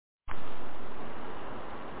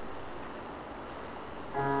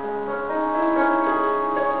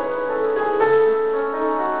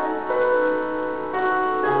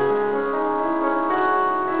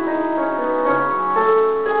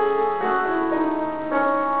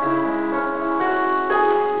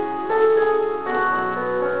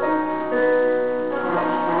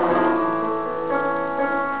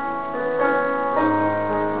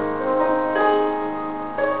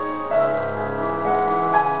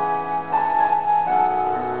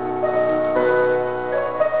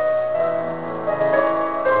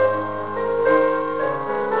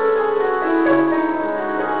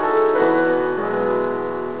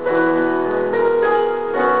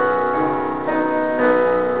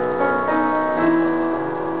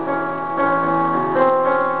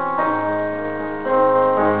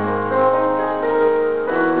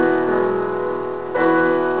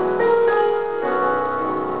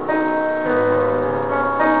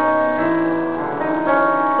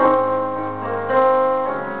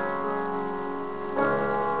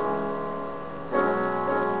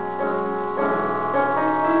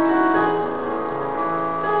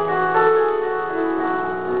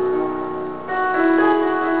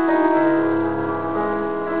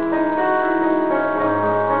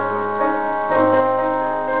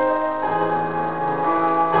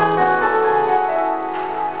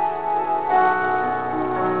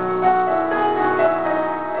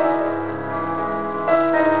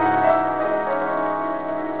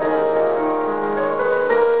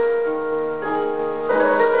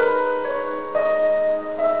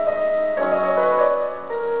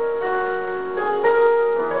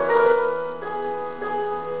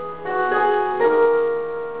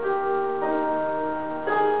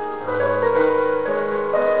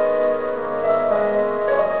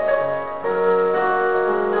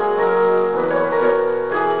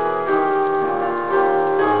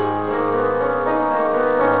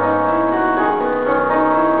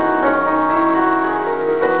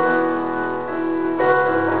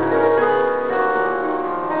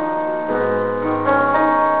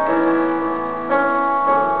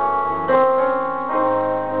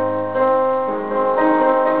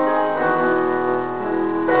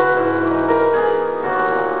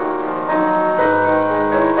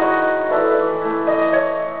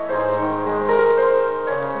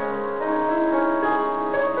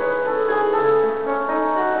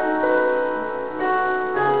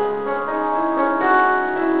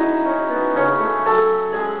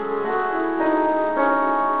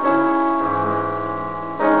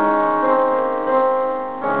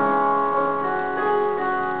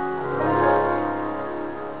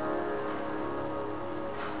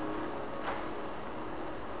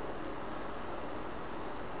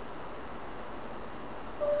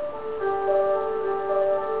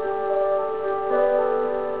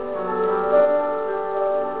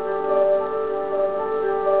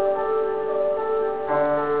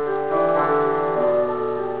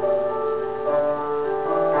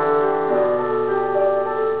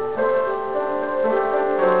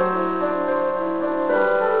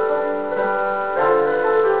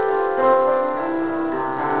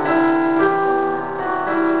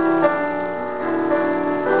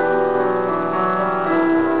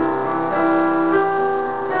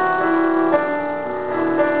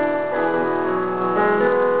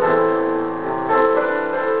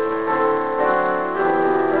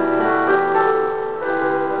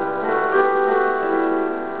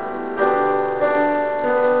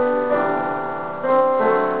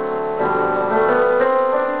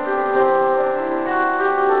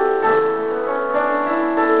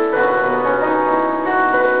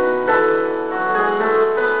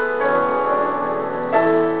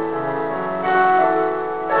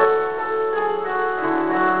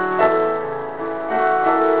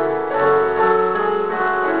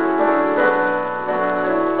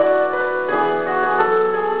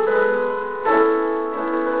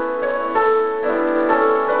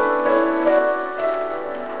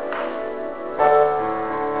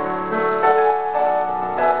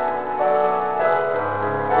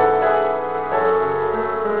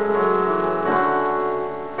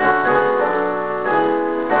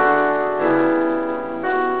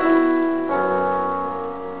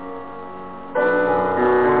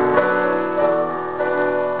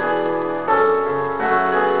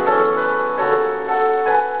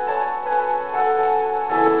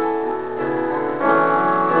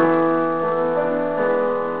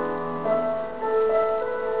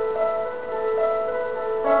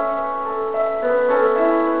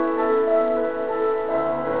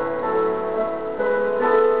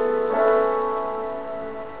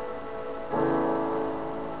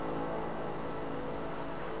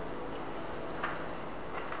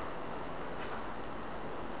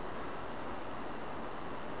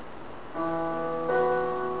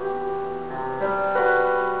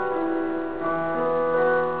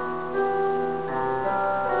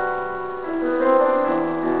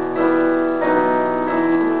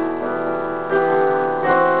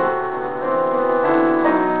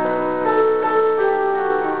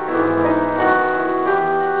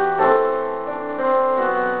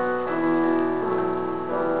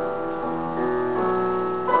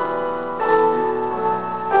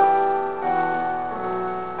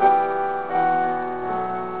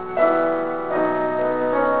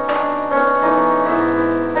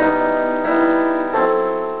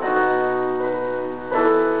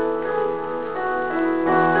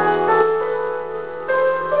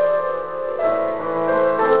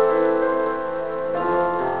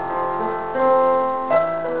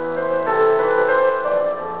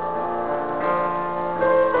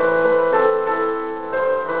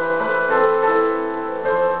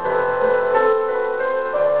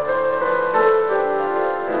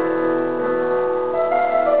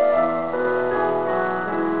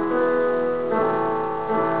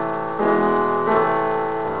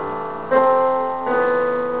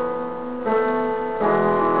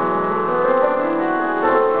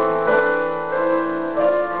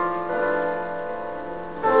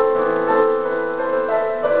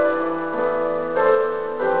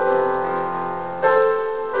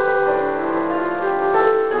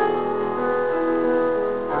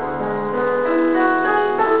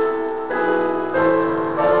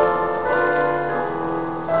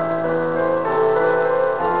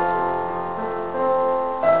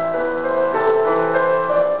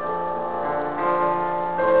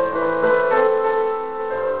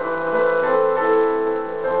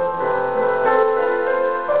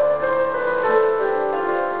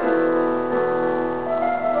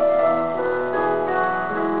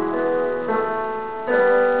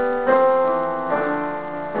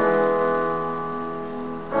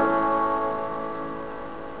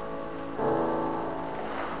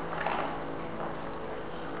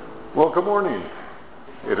Well, good morning.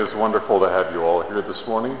 It is wonderful to have you all here this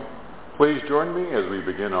morning. Please join me as we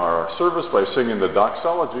begin our service by singing the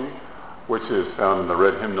doxology, which is found in the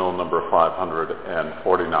red hymnal number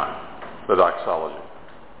 549, the doxology.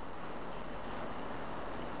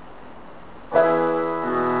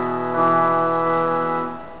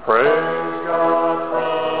 Praise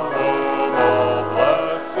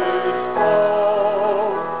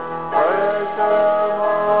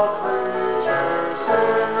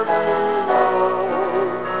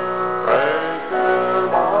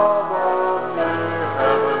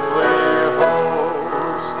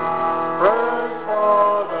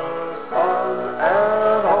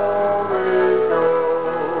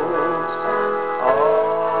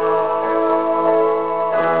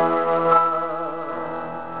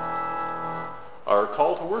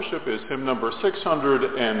is hymn number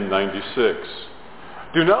 696.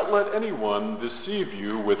 Do not let anyone deceive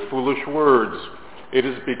you with foolish words. It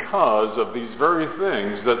is because of these very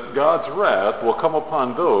things that God's wrath will come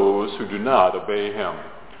upon those who do not obey him.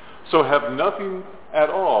 So have nothing at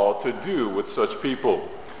all to do with such people.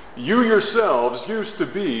 You yourselves used to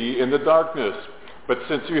be in the darkness, but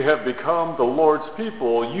since you have become the Lord's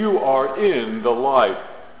people, you are in the light.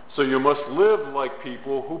 So you must live like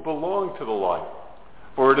people who belong to the light.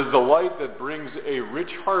 For it is the light that brings a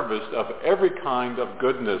rich harvest of every kind of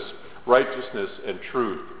goodness, righteousness, and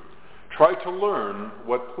truth. Try to learn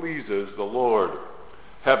what pleases the Lord.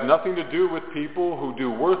 Have nothing to do with people who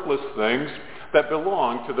do worthless things that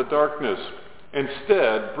belong to the darkness.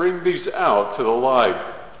 Instead, bring these out to the light.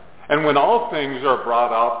 And when all things are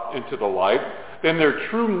brought out into the light, then their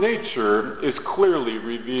true nature is clearly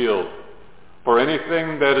revealed. For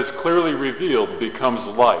anything that is clearly revealed becomes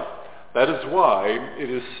light. That is why it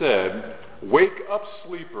is said, "Wake up,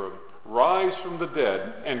 sleeper, rise from the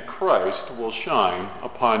dead, and Christ will shine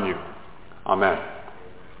upon you." Amen.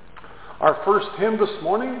 Our first hymn this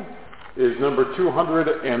morning is number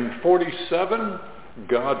 247,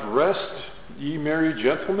 "God Rest, Ye Merry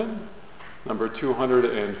Gentlemen." Number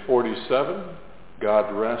 247,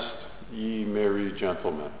 "God Rest, Ye Merry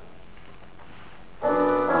Gentlemen."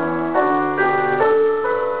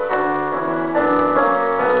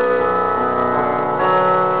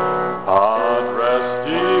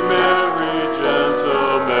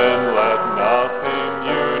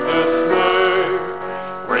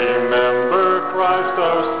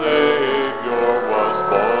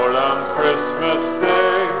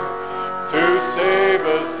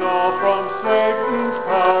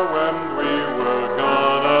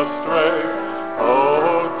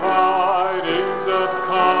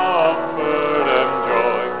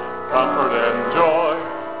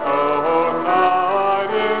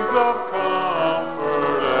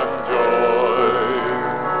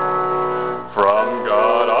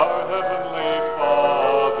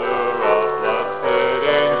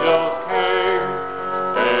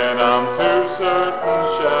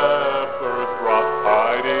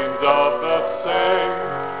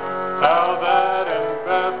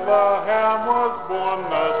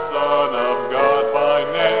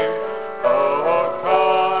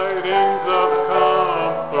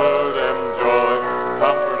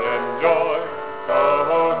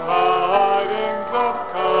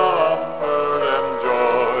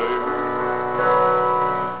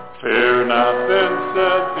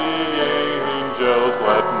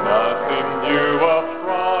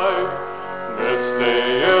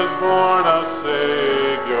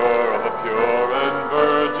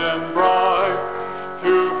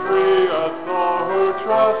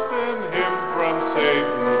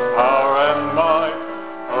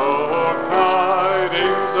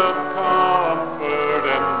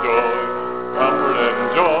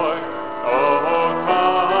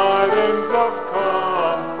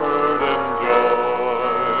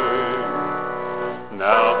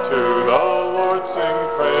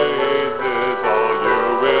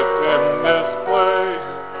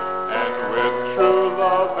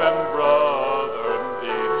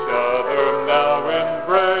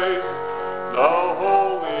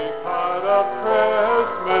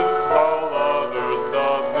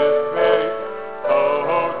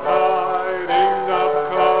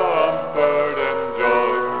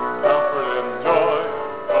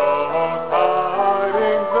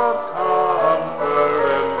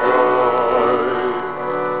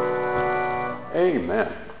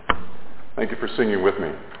 Singing with me.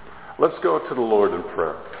 Let's go to the Lord in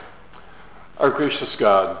prayer. Our gracious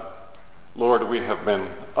God, Lord, we have been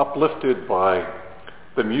uplifted by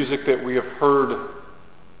the music that we have heard,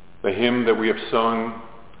 the hymn that we have sung,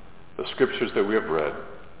 the scriptures that we have read,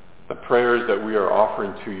 the prayers that we are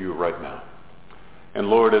offering to you right now. And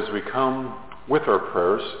Lord, as we come with our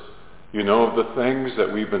prayers, You know of the things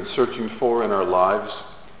that we've been searching for in our lives,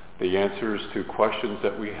 the answers to questions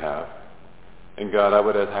that we have. And God, I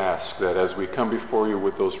would ask that as we come before you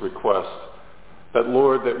with those requests, that,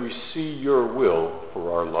 Lord, that we see your will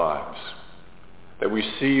for our lives, that we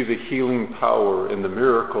see the healing power and the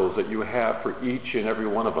miracles that you have for each and every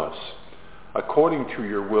one of us, according to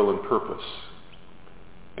your will and purpose.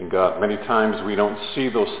 And God, many times we don't see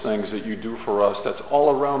those things that you do for us. That's all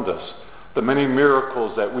around us. The many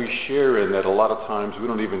miracles that we share in that a lot of times we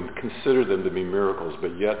don't even consider them to be miracles,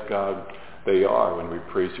 but yet, God, they are, and we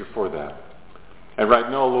praise you for that. And right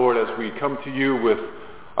now, Lord, as we come to you with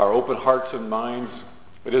our open hearts and minds,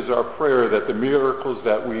 it is our prayer that the miracles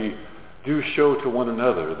that we do show to one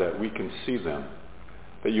another, that we can see them,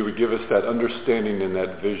 that you would give us that understanding and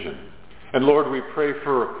that vision. And Lord, we pray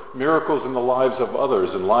for miracles in the lives of others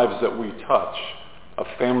and lives that we touch, of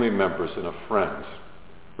family members and of friends.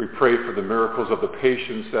 We pray for the miracles of the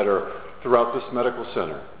patients that are throughout this medical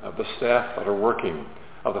center, of the staff that are working,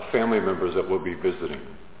 of the family members that will be visiting.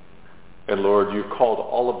 And Lord, you've called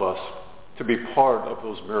all of us to be part of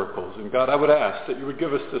those miracles. And God, I would ask that you would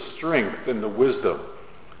give us the strength and the wisdom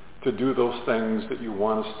to do those things that you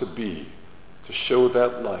want us to be, to show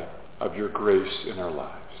that light of your grace in our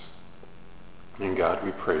lives. And God,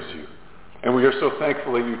 we praise you. And we are so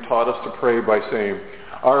thankful that you taught us to pray by saying,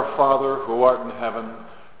 Our Father, who art in heaven,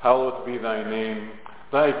 hallowed be thy name.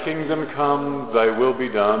 Thy kingdom come, thy will be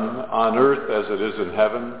done, on earth as it is in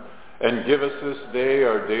heaven. And give us this day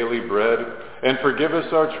our daily bread, and forgive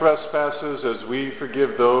us our trespasses as we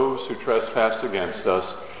forgive those who trespass against us.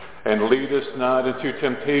 And lead us not into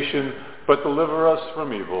temptation, but deliver us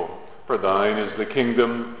from evil. For thine is the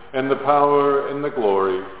kingdom, and the power, and the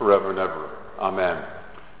glory, forever and ever. Amen.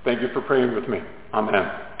 Thank you for praying with me.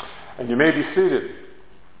 Amen. And you may be seated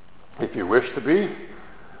if you wish to be.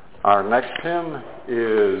 Our next hymn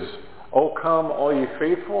is O Come All Ye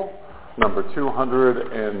Faithful, number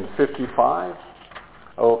 255.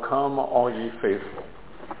 O come all ye faithful.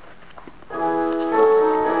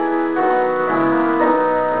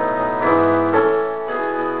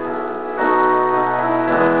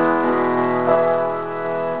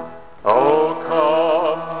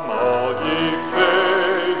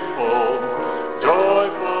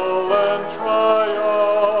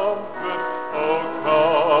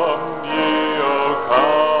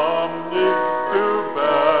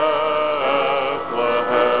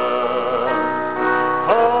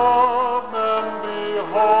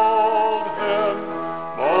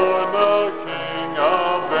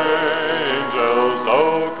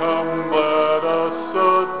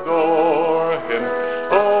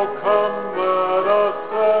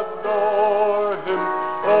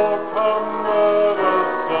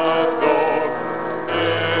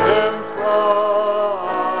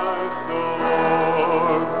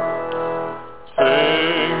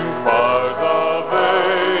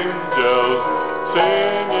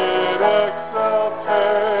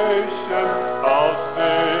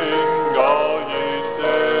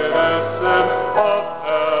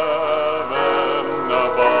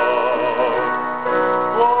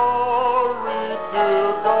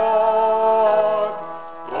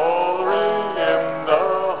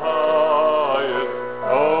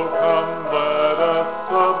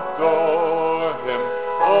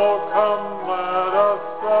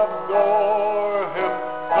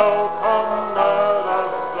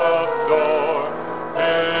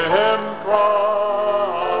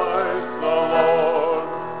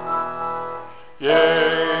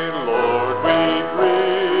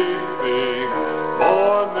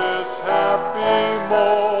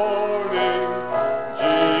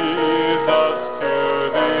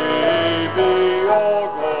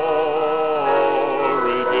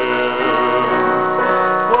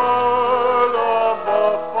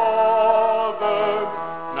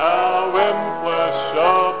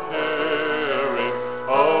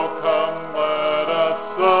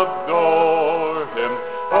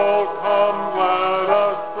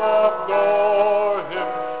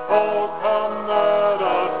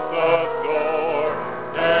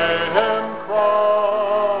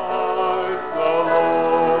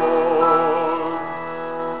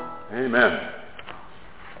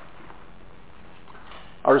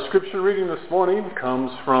 Our scripture reading this morning comes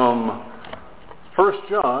from 1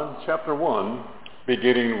 John chapter 1,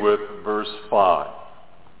 beginning with verse 5.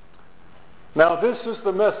 Now this is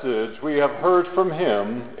the message we have heard from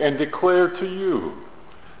him and declare to you.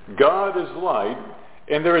 God is light,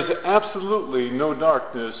 and there is absolutely no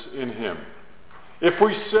darkness in him. If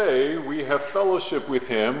we say we have fellowship with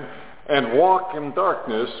him and walk in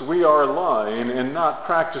darkness, we are lying and not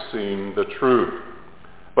practicing the truth.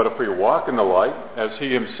 But if we walk in the light, as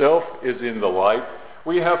he himself is in the light,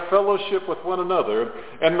 we have fellowship with one another,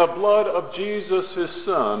 and the blood of Jesus, his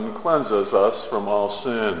Son, cleanses us from all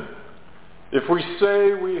sin. If we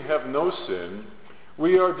say we have no sin,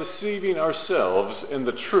 we are deceiving ourselves, and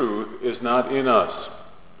the truth is not in us.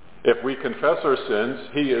 If we confess our sins,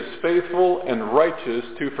 he is faithful and righteous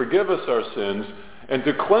to forgive us our sins and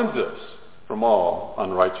to cleanse us from all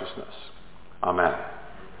unrighteousness. Amen.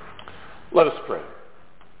 Let us pray.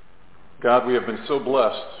 God, we have been so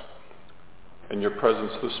blessed in your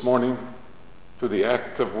presence this morning through the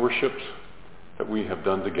act of worship that we have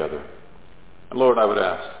done together. And Lord, I would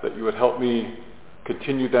ask that you would help me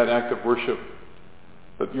continue that act of worship,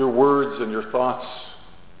 that your words and your thoughts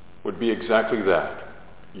would be exactly that,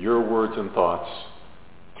 your words and thoughts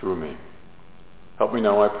through me. Help me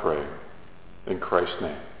now, I pray, in Christ's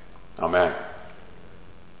name. Amen.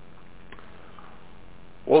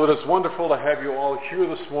 Well, it is wonderful to have you all here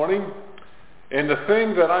this morning. And the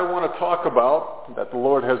thing that I want to talk about, that the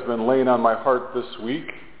Lord has been laying on my heart this week,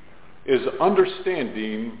 is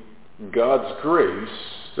understanding God's grace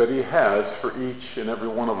that he has for each and every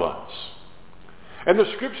one of us. And the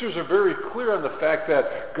scriptures are very clear on the fact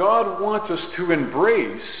that God wants us to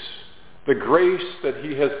embrace the grace that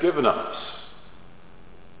he has given us,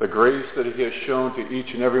 the grace that he has shown to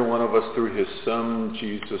each and every one of us through his Son,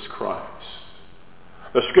 Jesus Christ.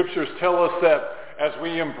 The scriptures tell us that as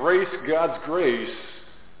we embrace God's grace,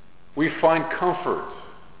 we find comfort,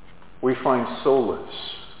 we find solace,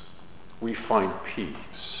 we find peace.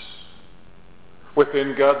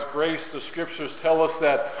 Within God's grace, the scriptures tell us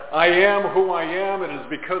that I am who I am. It is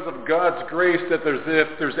because of God's grace that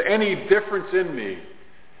if there's any difference in me,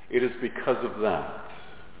 it is because of that,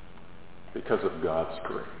 because of God's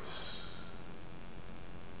grace.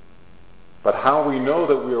 But how we know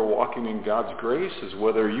that we are walking in God's grace is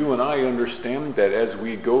whether you and I understand that as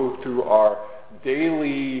we go through our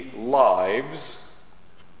daily lives,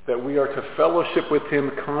 that we are to fellowship with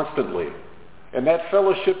him constantly. And that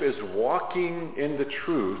fellowship is walking in the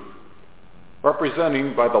truth,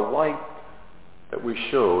 representing by the light that we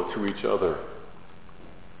show to each other.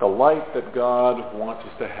 The light that God wants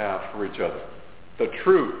us to have for each other. The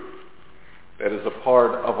truth that is a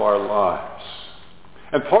part of our lives.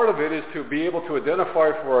 And part of it is to be able to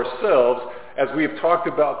identify for ourselves, as we have talked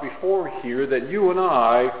about before here, that you and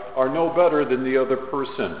I are no better than the other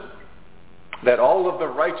person. That all of the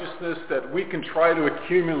righteousness that we can try to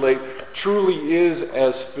accumulate truly is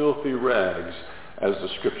as filthy rags, as the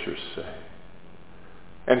scriptures say.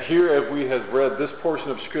 And here, as we have read this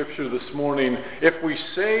portion of scripture this morning, if we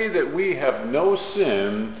say that we have no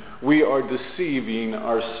sin, we are deceiving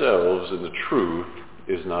ourselves, and the truth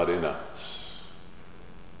is not in us.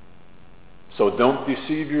 So don't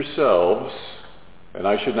deceive yourselves, and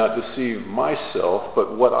I should not deceive myself,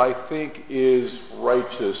 but what I think is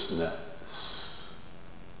righteousness.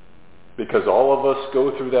 Because all of us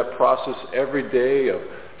go through that process every day of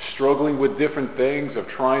struggling with different things, of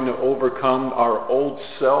trying to overcome our old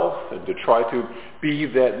self and to try to be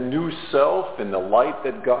that new self in the light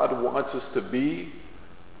that God wants us to be,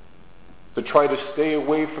 to try to stay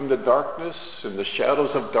away from the darkness and the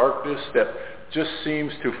shadows of darkness that just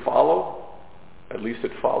seems to follow. At least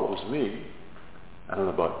it follows me. I don't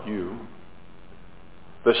know about you.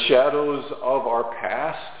 The shadows of our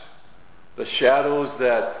past, the shadows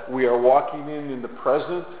that we are walking in the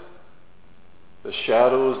present, the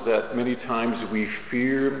shadows that many times we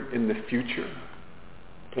fear in the future.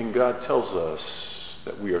 And God tells us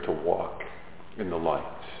that we are to walk in the light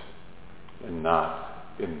and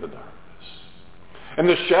not in the darkness. And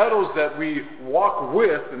the shadows that we walk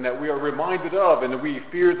with and that we are reminded of and that we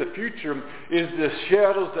fear the future is the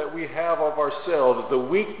shadows that we have of ourselves, the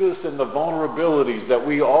weakness and the vulnerabilities that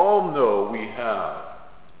we all know we have.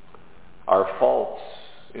 Our faults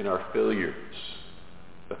and our failures,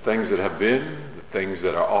 the things that have been, the things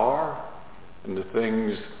that are, and the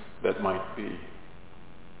things that might be.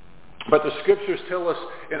 But the scriptures tell us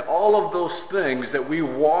in all of those things that we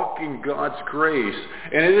walk in God's grace.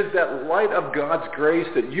 And it is that light of God's grace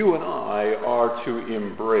that you and I are to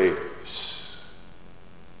embrace.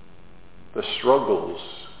 The struggles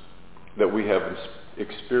that we have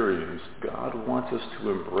experienced, God wants us to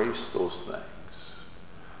embrace those things.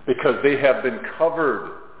 Because they have been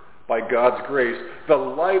covered by God's grace. The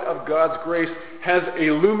light of God's grace has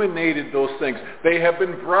illuminated those things. They have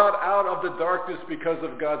been brought out of the darkness because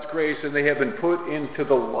of God's grace, and they have been put into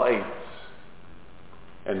the light.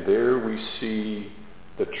 And there we see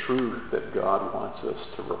the truth that God wants us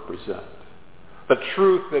to represent. The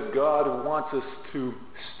truth that God wants us to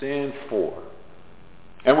stand for.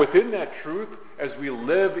 And within that truth, as we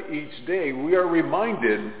live each day, we are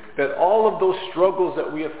reminded that all of those struggles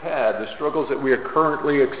that we have had, the struggles that we are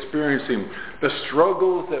currently experiencing, the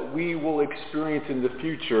struggles that we will experience in the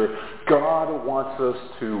future, God wants us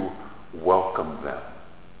to welcome them.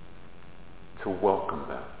 To welcome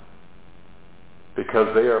them.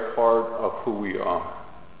 Because they are part of who we are.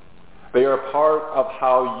 They are part of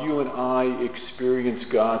how you and I experience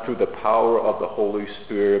God through the power of the Holy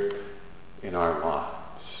Spirit in our lives.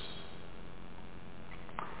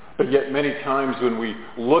 But yet many times when we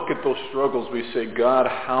look at those struggles, we say, God,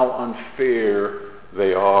 how unfair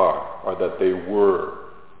they are, or that they were,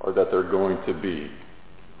 or that they're going to be.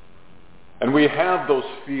 And we have those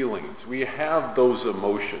feelings. We have those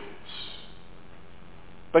emotions.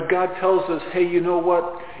 But God tells us, hey, you know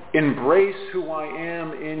what? Embrace who I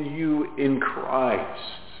am in you in Christ.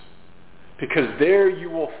 Because there you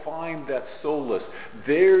will find that solace.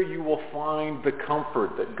 There you will find the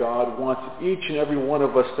comfort that God wants each and every one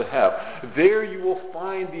of us to have. There you will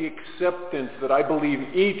find the acceptance that I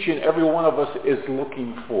believe each and every one of us is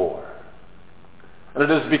looking for. And it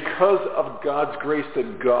is because of God's grace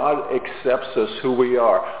that God accepts us who we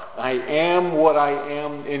are. I am what I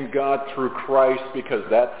am in God through Christ because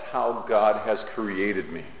that's how God has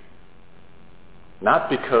created me.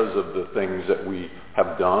 Not because of the things that we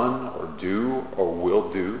have done or do or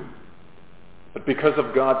will do, but because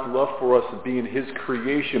of God's love for us being His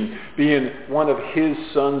creation, being one of His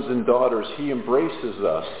sons and daughters. He embraces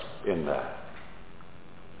us in that.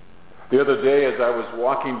 The other day as I was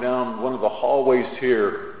walking down one of the hallways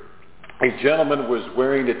here, a gentleman was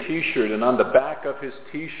wearing a t-shirt, and on the back of his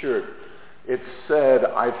t-shirt it said,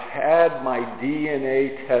 I've had my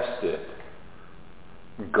DNA tested.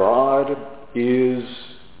 God is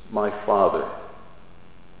my Father,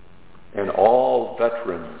 and all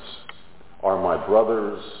veterans are my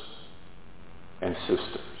brothers and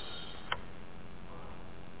sisters.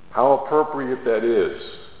 How appropriate that is.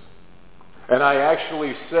 And I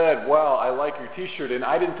actually said, wow, I like your t-shirt. And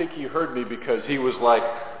I didn't think he heard me because he was like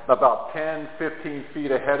about 10, 15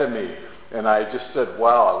 feet ahead of me. And I just said,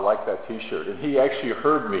 wow, I like that t-shirt. And he actually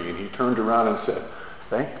heard me, and he turned around and said,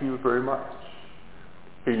 thank you very much.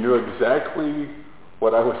 He knew exactly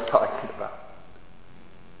what I was talking about.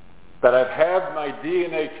 That I've had my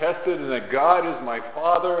DNA tested, and that God is my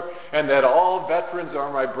Father, and that all veterans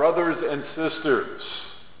are my brothers and sisters.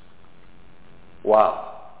 Wow.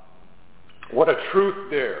 What a truth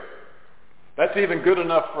there. That's even good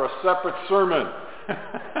enough for a separate sermon.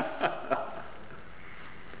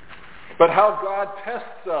 But how God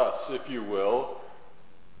tests us, if you will,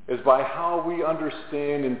 is by how we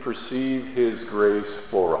understand and perceive His grace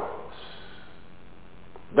for us.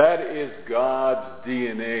 That is God's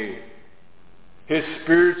DNA, His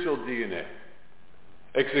spiritual DNA.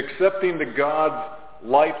 It's accepting the God's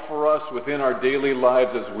light for us within our daily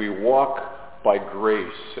lives as we walk by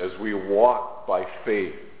grace, as we walk by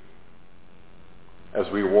faith, as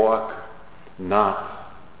we walk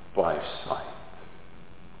not by sight.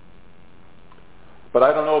 But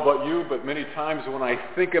I don't know about you, but many times when I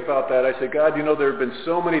think about that, I say, God, you know, there have been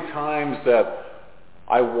so many times that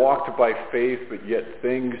I walked by faith, but yet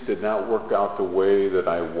things did not work out the way that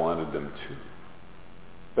I wanted them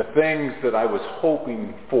to. The things that I was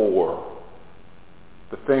hoping for,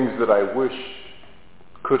 the things that I wish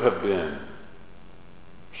could have been,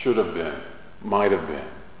 should have been, might have been.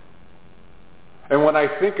 And when I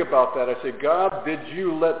think about that, I say, God, did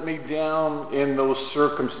you let me down in those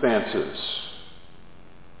circumstances?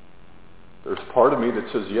 There's part of me that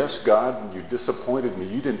says, yes, God, you disappointed me.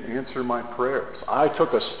 You didn't answer my prayers. I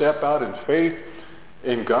took a step out in faith,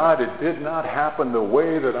 and God, it did not happen the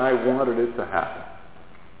way that I wanted it to happen.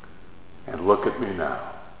 And look at me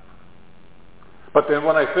now. But then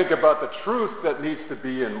when I think about the truth that needs to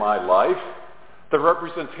be in my life, the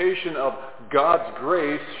representation of God's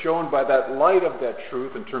grace shown by that light of that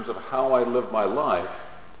truth in terms of how I live my life,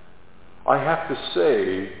 I have to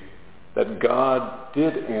say that God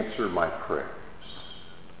did answer my prayers.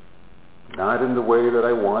 Not in the way that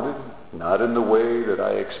I wanted, not in the way that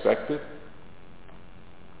I expected.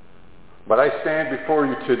 But I stand before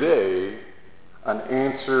you today an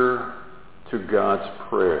answer to God's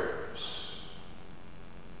prayers.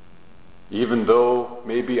 Even though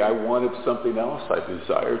maybe I wanted something else, I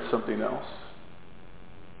desired something else.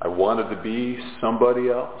 I wanted to be somebody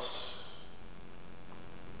else.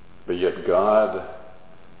 But yet God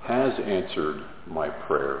has answered my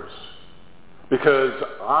prayers. Because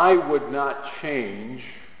I would not change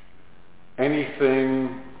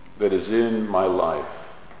anything that is in my life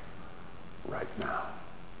right now.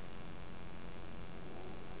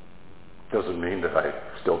 Doesn't mean that I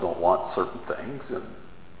still don't want certain things, and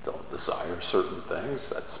don't desire certain things.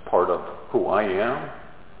 That's part of who I am.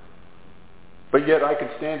 But yet I can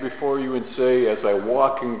stand before you and say, as I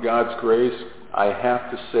walk in God's grace, I have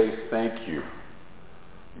to say thank you,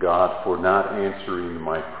 God, for not answering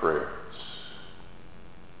my prayers,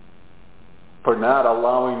 for not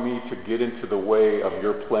allowing me to get into the way of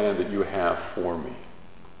your plan that you have for me.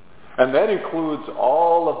 And that includes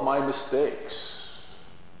all of my mistakes.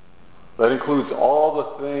 That includes all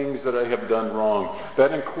the things that I have done wrong.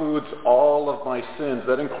 That includes all of my sins.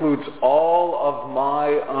 That includes all of my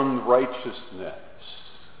unrighteousness.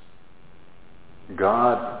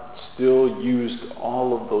 God still used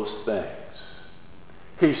all of those things.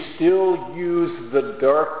 He still used the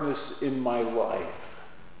darkness in my life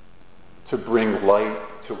to bring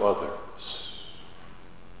light to others.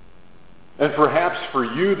 And perhaps for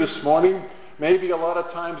you this morning, maybe a lot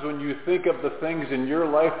of times when you think of the things in your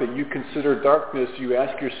life that you consider darkness, you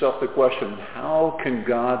ask yourself the question, how can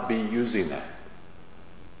God be using that?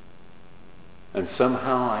 And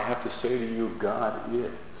somehow I have to say to you, God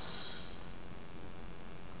is.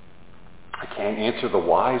 I can't answer the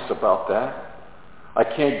whys about that. I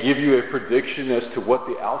can't give you a prediction as to what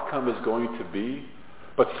the outcome is going to be.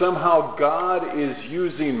 But somehow God is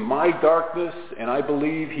using my darkness, and I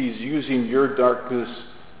believe he's using your darkness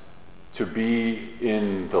to be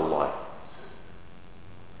in the light.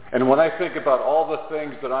 And when I think about all the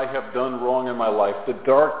things that I have done wrong in my life, the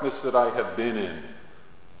darkness that I have been in,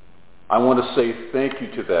 I want to say thank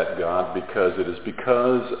you to that, God, because it is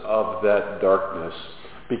because of that darkness,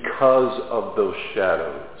 because of those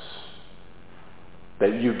shadows,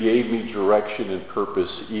 that you gave me direction and purpose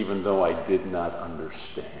even though I did not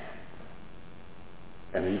understand.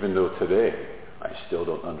 And even though today I still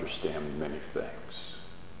don't understand many things.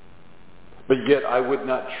 But yet I would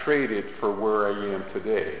not trade it for where I am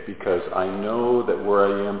today, because I know that where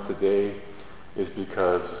I am today is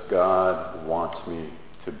because God wants me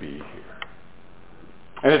to be here.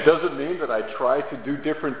 And it doesn't mean that I try to do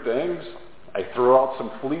different things. I throw out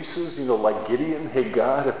some fleeces, like Gideon. Hey,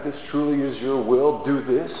 God, if this truly is your will, do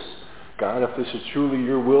this. God, if this is truly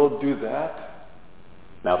your will, do that.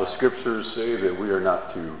 Now, the scriptures say that we are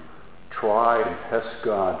not to try and test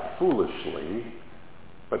God foolishly,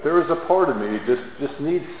 but there is a part of me that just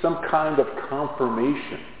needs some kind of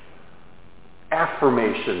confirmation,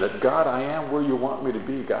 affirmation that, God, I am where you want me to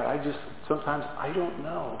be. God, sometimes I don't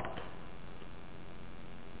know.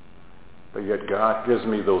 But yet God gives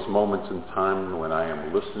me those moments in time when I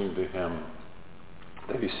am listening to him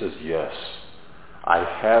that he says, yes, I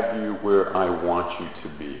have you where I want you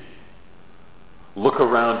to be. Look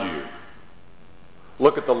around you.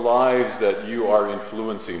 Look at the lives that you are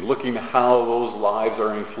influencing. Looking how those lives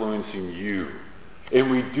are influencing you. And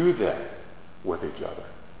we do that with each other.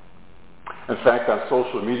 In fact, on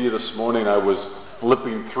social media this morning, I was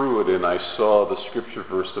flipping through it and I saw the scripture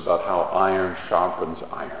verse about how iron sharpens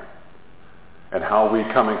iron. And how we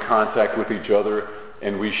come in contact with each other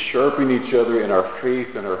and we sharpen each other in our faith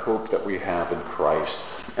and our hope that we have in Christ.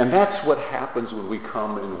 And that's what happens when we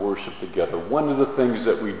come and worship together. One of the things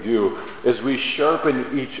that we do is we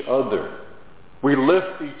sharpen each other. We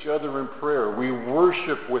lift each other in prayer. We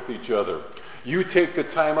worship with each other. You take the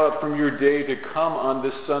time out from your day to come on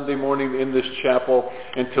this Sunday morning in this chapel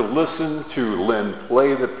and to listen to Lynn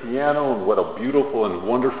play the piano, and what a beautiful and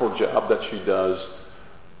wonderful job that she does.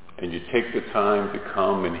 And you take the time to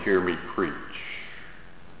come and hear me preach.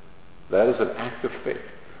 That is an act of faith.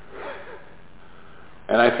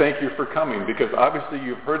 And I thank you for coming, because obviously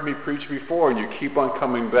you've heard me preach before and you keep on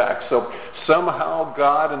coming back. So somehow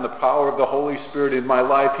God and the power of the Holy Spirit in my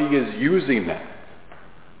life, he is using that.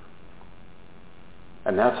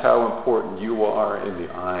 And that's how important you are in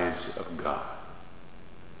the eyes of God.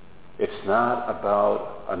 It's not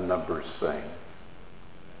about a numbers thing.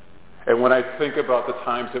 And when I think about the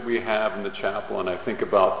times that we have in the chapel, and I think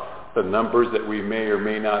about the numbers that we may or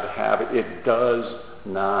may not have, it does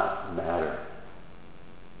not matter.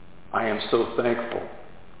 I am so thankful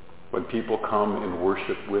when people come and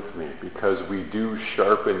worship with me, because we do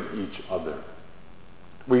sharpen each other.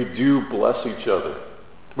 We do bless each other.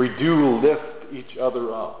 We do lift each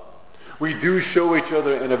other up. We do show each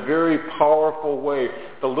other in a very powerful way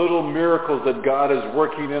the little miracles that God is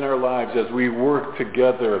working in our lives as we work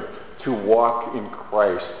together to walk in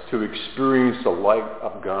Christ, to experience the light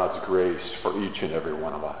of God's grace for each and every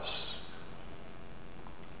one of us.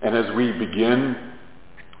 And as we begin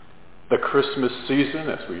the Christmas season,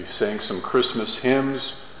 as we sing some Christmas hymns,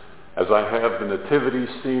 as I have the nativity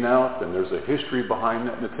scene out, and there's a history behind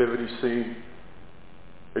that nativity scene,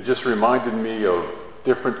 it just reminded me of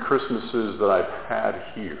different Christmases that I've had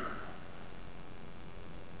here.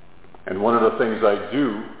 And one of the things I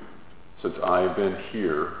do since I've been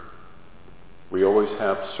here, we always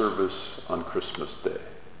have service on Christmas Day.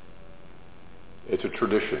 It's a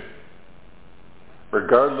tradition.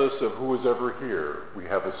 Regardless of who is ever here, we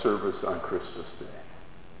have a service on Christmas Day.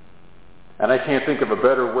 And I can't think of a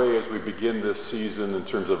better way as we begin this season in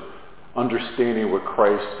terms of understanding what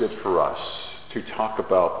Christ did for us to talk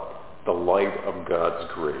about the light of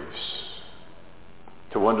God's grace.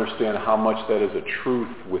 To understand how much that is a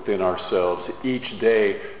truth within ourselves each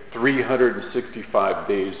day, 365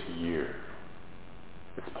 days a year.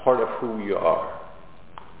 It's part of who we are,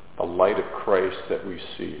 the light of Christ that we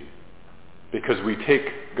see. Because we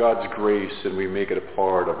take God's grace and we make it a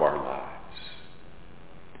part of our lives.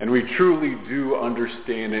 And we truly do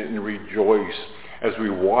understand it and rejoice as we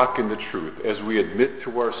walk in the truth, as we admit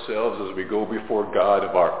to ourselves, as we go before God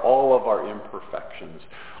of all of our imperfections,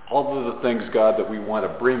 all of the things, God, that we want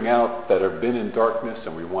to bring out that have been in darkness,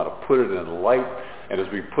 and we want to put it in light. And as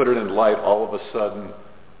we put it in light, all of a sudden,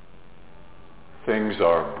 things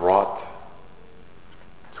are brought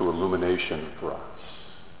to illumination for us.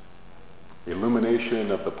 The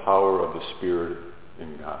illumination of the power of the Spirit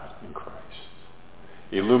in God, in Christ.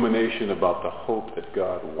 Illumination about the hope that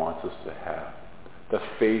God wants us to have. The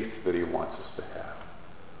faith that he wants us to have.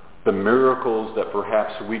 The miracles that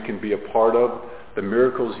perhaps we can be a part of. The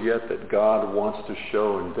miracles yet that God wants to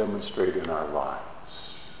show and demonstrate in our lives.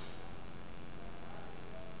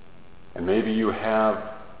 And maybe you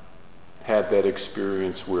have had that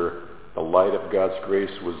experience where the light of God's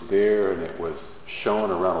grace was there and it was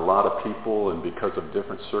shown around a lot of people, and because of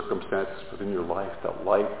different circumstances within your life, that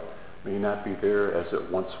light may not be there as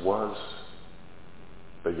it once was.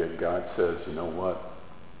 But yet God says, you know what?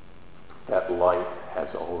 That light has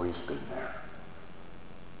always been there.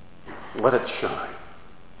 Let it shine.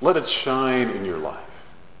 Let it shine in your life.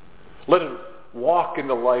 Let it walk in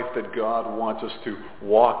the life that God wants us to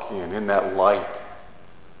walk in that light.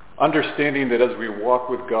 Understanding that as we walk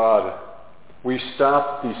with God, we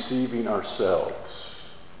stop deceiving ourselves.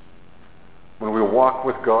 When we walk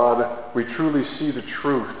with God, we truly see the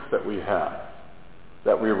truth that we have,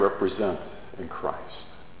 that we represent in Christ.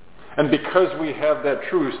 And because we have that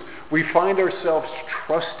truth, we find ourselves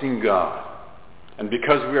trusting God. And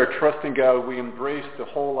because we are trusting God, we embrace the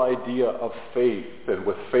whole idea of faith. And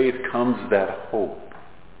with faith comes that hope.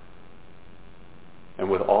 And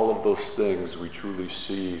with all of those things, we truly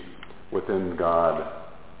see within God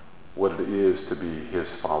what it is to be his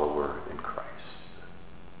follower in Christ.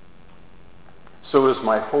 So is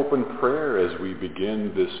my hope and prayer as we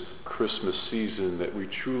begin this Christmas season that we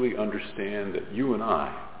truly understand that you and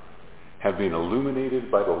I have been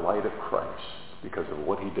illuminated by the light of Christ because of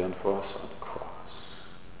what he done for us on the cross.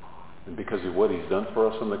 And because of what he's done for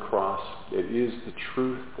us on the cross, it is the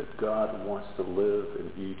truth that God wants to live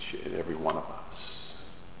in each and every one of us.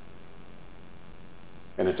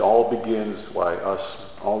 And it all begins by us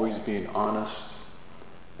always being honest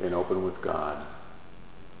and open with God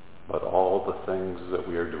about all the things that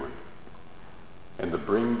we are doing. And to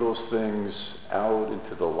bring those things out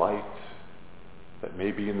into the light that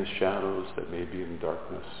may be in the shadows, that may be in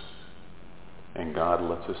darkness. And God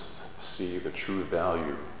lets us see the true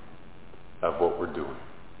value of what we're doing.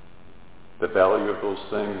 The value of those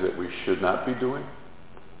things that we should not be doing,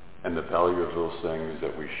 and the value of those things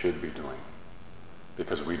that we should be doing.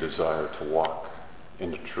 Because we desire to walk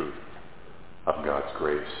in the truth of God's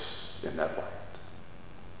grace in that light.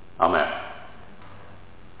 Amen.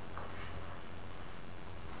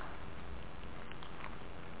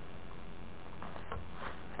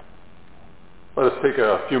 Let us take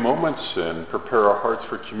a few moments and prepare our hearts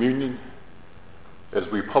for communion as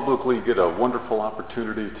we publicly get a wonderful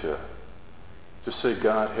opportunity to just say,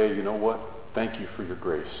 God, hey, you know what? Thank you for your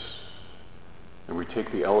grace. And we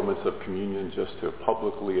take the elements of communion just to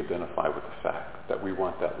publicly identify with the fact that we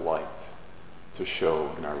want that light to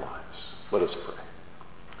show in our lives. Let us pray.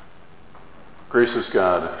 Gracious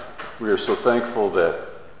God, we are so thankful that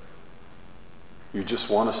you just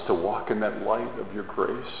want us to walk in that light of your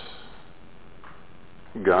grace.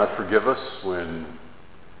 God, forgive us when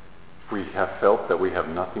we have felt that we have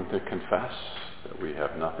nothing to confess, that we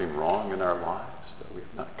have nothing wrong in our lives, that we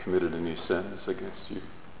have not committed any sins against you.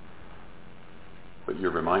 But you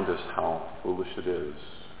remind us how foolish it is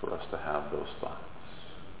for us to have those thoughts.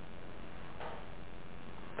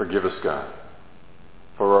 Forgive us, God,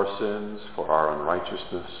 for our sins, for our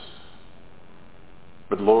unrighteousness.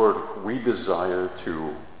 But Lord, we desire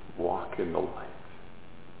to walk in the light.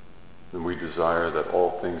 And we desire that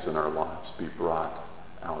all things in our lives be brought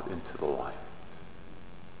out into the light.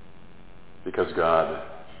 Because God,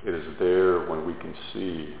 it is there when we can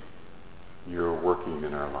see you're working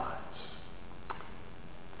in our lives.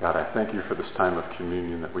 God, I thank you for this time of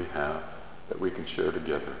communion that we have, that we can share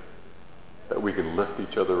together, that we can lift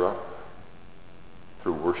each other up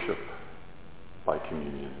through worship by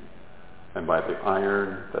communion and by the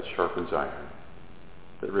iron that sharpens iron,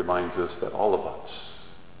 that reminds us that all of us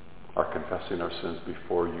are confessing our sins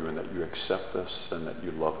before you and that you accept us and that you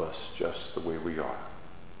love us just the way we are.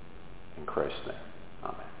 In Christ's name,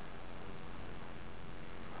 amen.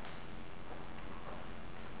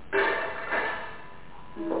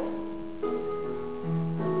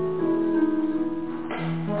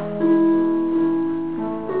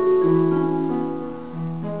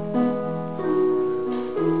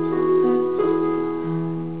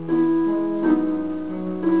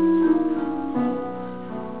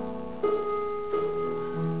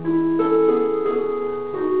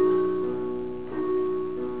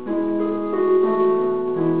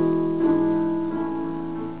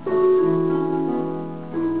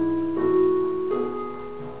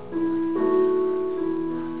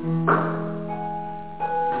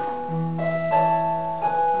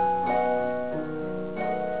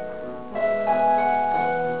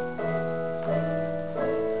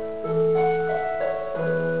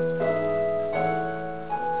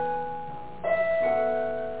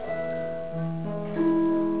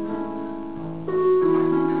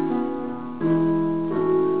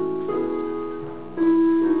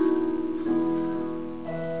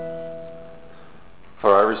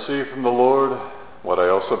 Receive from the Lord what I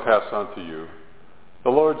also pass on to you. The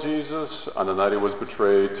Lord Jesus, on the night he was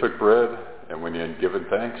betrayed, took bread, and when he had given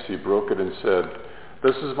thanks, he broke it and said,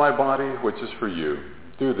 "This is my body, which is for you.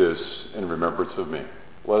 Do this in remembrance of me."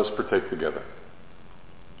 Let us partake together.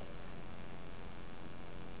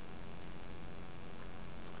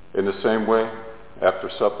 In the same way, after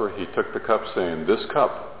supper, he took the cup, saying, "This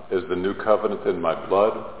cup is the new covenant in my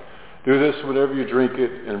blood. Do this whenever you drink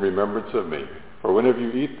it in remembrance of me. For whenever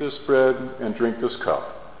you eat this bread and drink this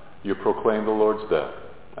cup, you proclaim the Lord's death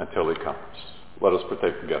until he comes." Let us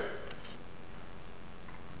partake together.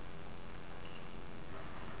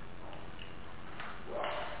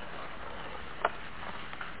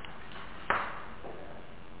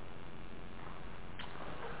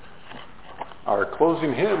 Our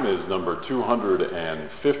closing hymn is number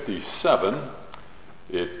 257.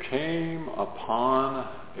 It came upon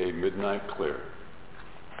a midnight clear.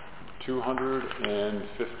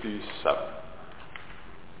 257.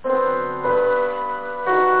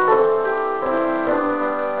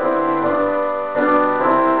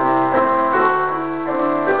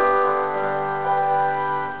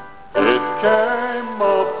 It came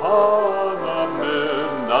upon a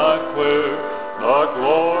midnight clear, the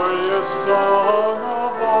glorious song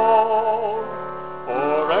of all,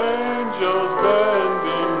 for angels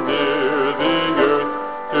bending near the earth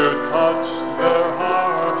to touch their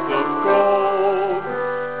harps of gold.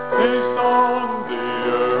 He sung the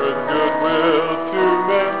earth goodwill to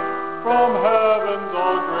men from heaven's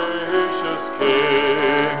all gracious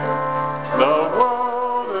King. The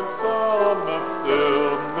world in solemn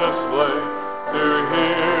stillness lay to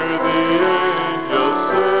hear the angels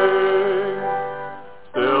sing.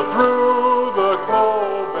 Still through the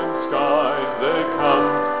cloven skies they come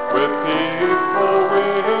with peaceful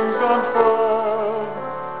wings unfurled,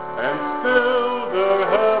 and still their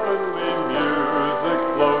heavenly music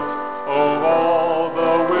floats over all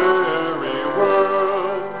the weary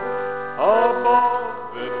world.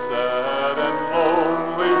 Above its sad and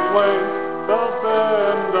lonely plains, the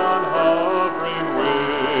bend on hovering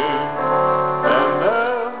wings, and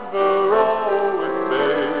ever with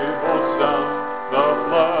faithful sound the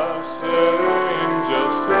blessed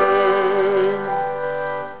angels sing.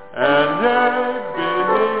 And yet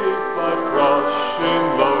beneath the crushing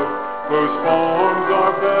load, whose forms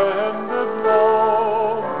are bended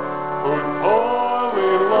low, who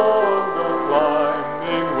toiling along the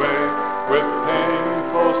climbing way with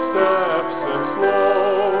painful steps and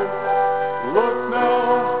slow, look now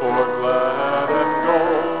for glad and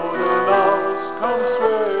golden hours come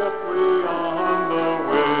swiftly on the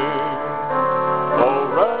wing. Oh,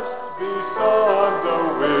 rest beside the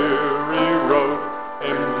weary road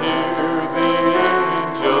and hear the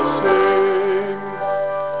angels sing.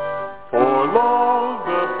 For lo,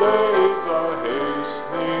 the days are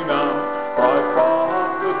hastening on, by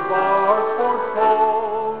prophet bard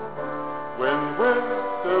foretold, when with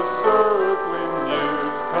the circling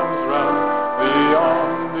years comes round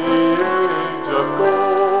beyond the age of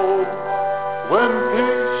gold, when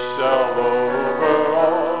peace shall over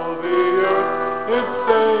all the earth its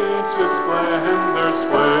saints its splendor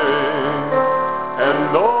swing, and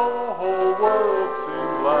the whole world sing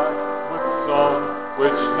black with song,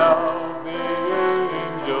 which now the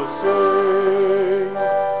angels sing.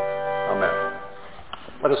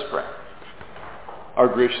 Let us pray. Our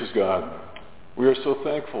gracious God, we are so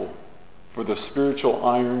thankful for the spiritual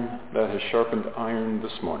iron that has sharpened iron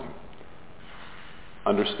this morning.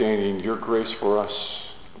 Understanding your grace for us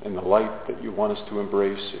and the light that you want us to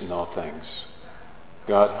embrace in all things.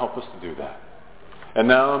 God, help us to do that. And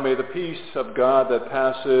now may the peace of God that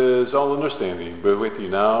passes all understanding be with you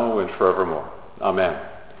now and forevermore. Amen.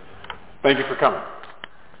 Thank you for coming.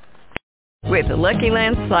 With the Lucky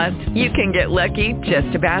Land Slots, you can get lucky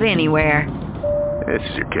just about anywhere. This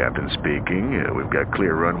is your captain speaking. We've got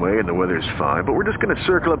clear runway and the weather's fine, but we're just going to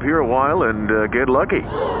circle up here a while and get lucky.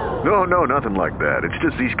 No, nothing like that. It's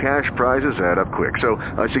just these cash prizes add up quick. So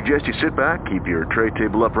I suggest you sit back, keep your tray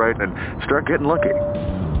table upright, and start getting lucky.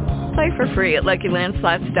 Play for free at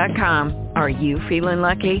LuckyLandSlots.com. Are you feeling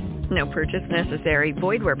lucky? No purchase necessary.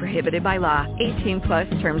 Void where prohibited by law.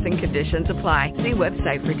 18+ terms and conditions apply. See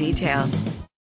website for details.